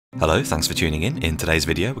Hello, thanks for tuning in. In today's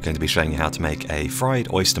video we're going to be showing you how to make a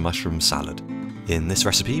fried oyster mushroom salad. In this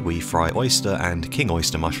recipe we fry oyster and king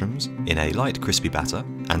oyster mushrooms in a light crispy batter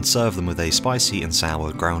and serve them with a spicy and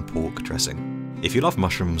sour ground pork dressing. If you love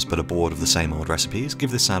mushrooms but are bored of the same old recipes,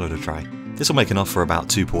 give this salad a try. This will make enough for about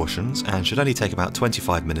 2 portions and should only take about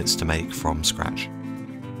 25 minutes to make from scratch.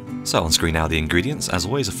 So on screen now the ingredients. As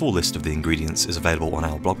always, a full list of the ingredients is available on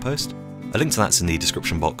our blog post. A link to that's in the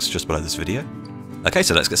description box just below this video. Okay,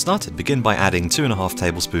 so let's get started. Begin by adding 2.5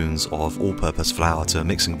 tablespoons of all-purpose flour to a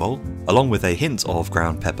mixing bowl, along with a hint of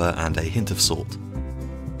ground pepper and a hint of salt.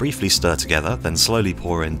 Briefly stir together, then slowly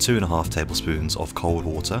pour in 2.5 tablespoons of cold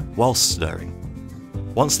water whilst stirring.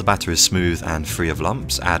 Once the batter is smooth and free of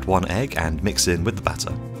lumps, add 1 egg and mix in with the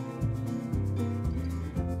batter.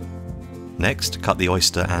 Next, cut the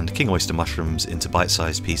oyster and king oyster mushrooms into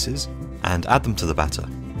bite-sized pieces and add them to the batter.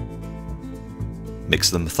 Mix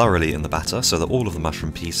them thoroughly in the batter so that all of the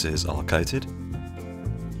mushroom pieces are coated.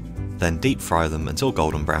 Then deep fry them until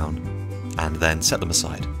golden brown, and then set them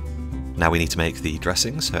aside. Now we need to make the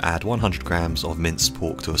dressing, so add 100 grams of minced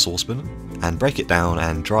pork to a saucepan, and break it down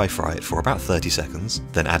and dry fry it for about 30 seconds,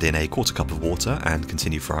 then add in a 1/4 cup of water and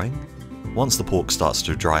continue frying. Once the pork starts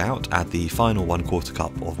to dry out, add the final 1/4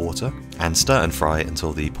 cup of water, and stir and fry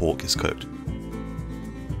until the pork is cooked.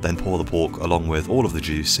 Then pour the pork along with all of the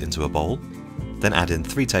juice into a bowl. Then add in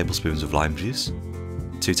 3 tablespoons of lime juice,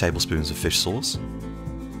 2 tablespoons of fish sauce,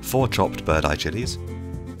 4 chopped bird eye chilies,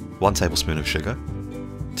 1 tablespoon of sugar,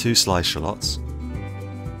 2 sliced shallots,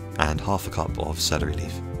 and half a cup of celery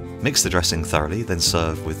leaf. Mix the dressing thoroughly, then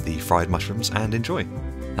serve with the fried mushrooms and enjoy.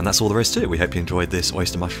 And that's all there is to it. We hope you enjoyed this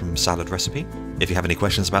oyster mushroom salad recipe. If you have any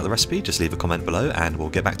questions about the recipe, just leave a comment below and we'll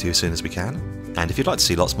get back to you as soon as we can. And if you'd like to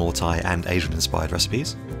see lots more Thai and Asian inspired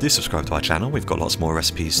recipes, do subscribe to our channel. We've got lots more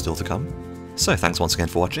recipes still to come. So thanks once again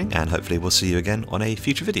for watching, and hopefully we'll see you again on a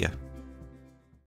future video.